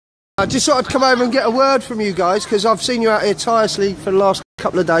I just thought I'd come over and get a word from you guys, because I've seen you out here tirelessly for the last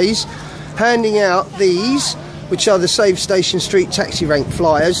couple of days, handing out these, which are the Save Station Street taxi rank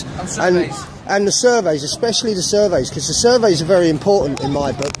flyers, and the surveys, especially the surveys, because the surveys are very important in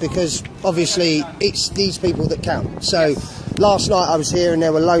my book, because obviously it's these people that count. So last night I was here and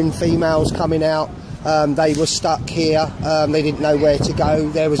there were lone females coming out. They were stuck here, they didn't know where to go.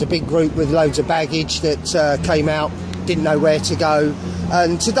 There was a big group with loads of baggage that came out, didn't know where to go.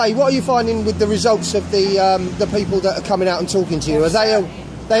 And today, what are you finding with the results of the people that are coming out and talking to you? Are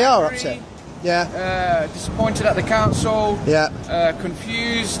they are upset? Yeah. Disappointed at the council. Yeah.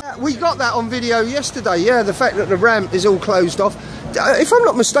 Confused. We got that on video yesterday. Yeah, the fact that the ramp is all closed off. If I'm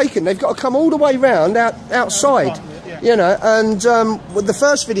not mistaken, they've got to come all the way round outside. You know, and with the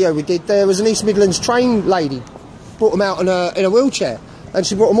first video we did, there was an East Midlands train lady, brought them out in a wheelchair, and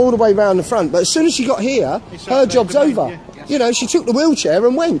she brought them all the way round the front. But as soon as she got here, her job's over. You know, she took the wheelchair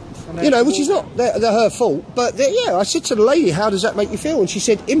and went. You know, which is not her fault. But yeah, I said to the lady, "How does that make you feel?" And she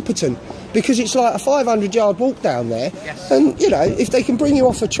said, "Impotent." Because it's like a 500-yard walk down there, and you know, if they can bring you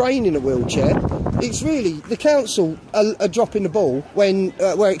off a train in a wheelchair, it's really the council are dropping the ball when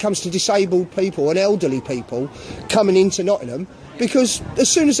where it comes to disabled people and elderly people coming into Nottingham. Because as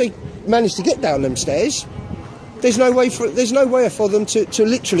soon as they manage to get down them stairs, there's no way for them to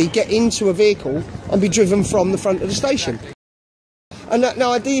literally get into a vehicle and be driven from the front of the station. And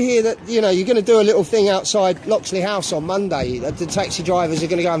now I do hear that, you know, you're going to do a little thing outside Loxley House on Monday. The taxi drivers are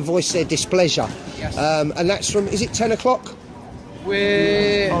going to go and voice their displeasure. Yes. And that's from, is it 10 o'clock?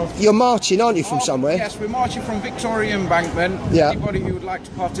 You're marching, aren't you, from somewhere? Yes, we're marching from Victoria Embankment. Yeah. Anybody who would like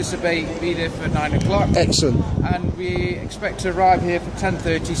to participate, be there for 9 o'clock. Excellent. And we expect to arrive here for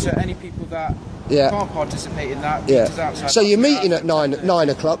 10:30, so any people that can't participate in that, meet us outside. So you're meeting at 9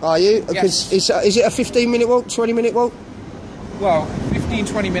 o'clock, are you? Because is it a 15-minute walk, 20-minute walk? Well,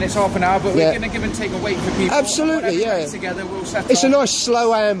 15-20 minutes, half an hour, but we're going to give and take a wait for people. Absolutely, yeah. Together, we'll settle. It's a nice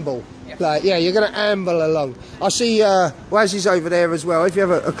slow amble. Like, yeah, you're going to amble along. I see Waz is over there as well. If you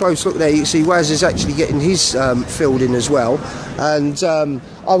have a close look there, you can see Waz is actually getting his filled in as well. And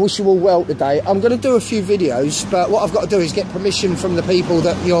I wish you all well today. I'm going to do a few videos, but what I've got to do is get permission from the people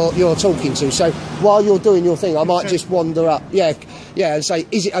that you're talking to. So while you're doing your thing, I might just wander up, and say,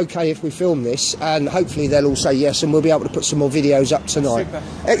 is it okay if we film this? And hopefully they'll all say yes, and we'll be able to put some more videos up tonight. Super.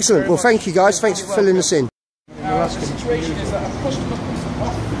 Excellent. Well, thank you guys. Thanks for filling us in. The situation is that a customer comes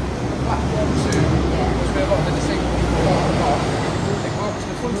off platform 2, because we have a lot of the disabled people parked off. They go up to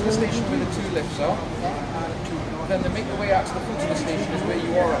the front of the station where the 2 lifts are, then they make their way out to the front of the station is where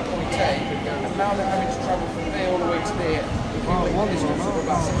you are at point A, and now they're having to travel from there all the way to there, one distance of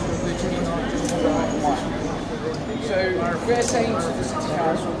about 630 metres, just over half a mile. So we're saying to the City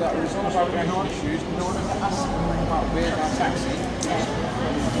Council that as long as our ground issues, no one ever asks about where's our taxi,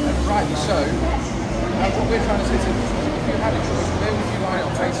 and rightly so. What we're trying to say is, if you had a choice, where would you line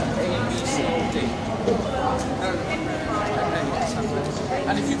up facing A, B, C, or D?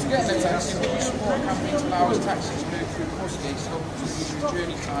 And if you're to get a taxi, would you support a campaign to allow us taxis to move through the bus gates to reduce your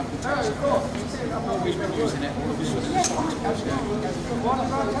journey time for taxi? Always been using it, all of a sudden it's not to postcode.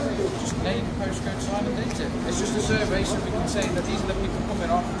 Just name, postcode, sign and date it. It's just a survey so we can say that these are the people coming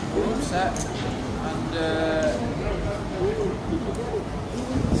off, we're upset, and we've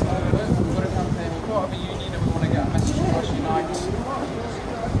got a campaign, we're part of a union and we want to get a message across Unite.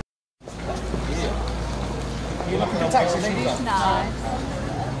 You looking at taxis? No.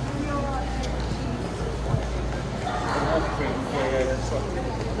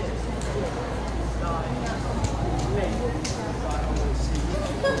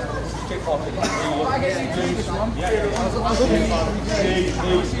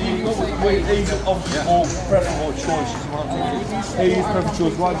 These are obviously all preferable choices. These are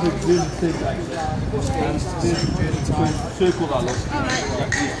preferable choices. Right, circle that look.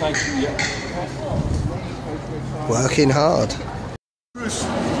 Thank you. Working hard. Cruise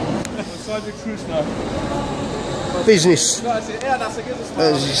now. Business.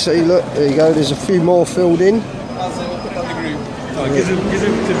 As you see, look, there you go, there's a few more filled in.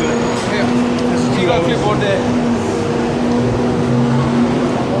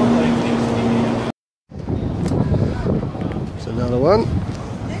 There's another one.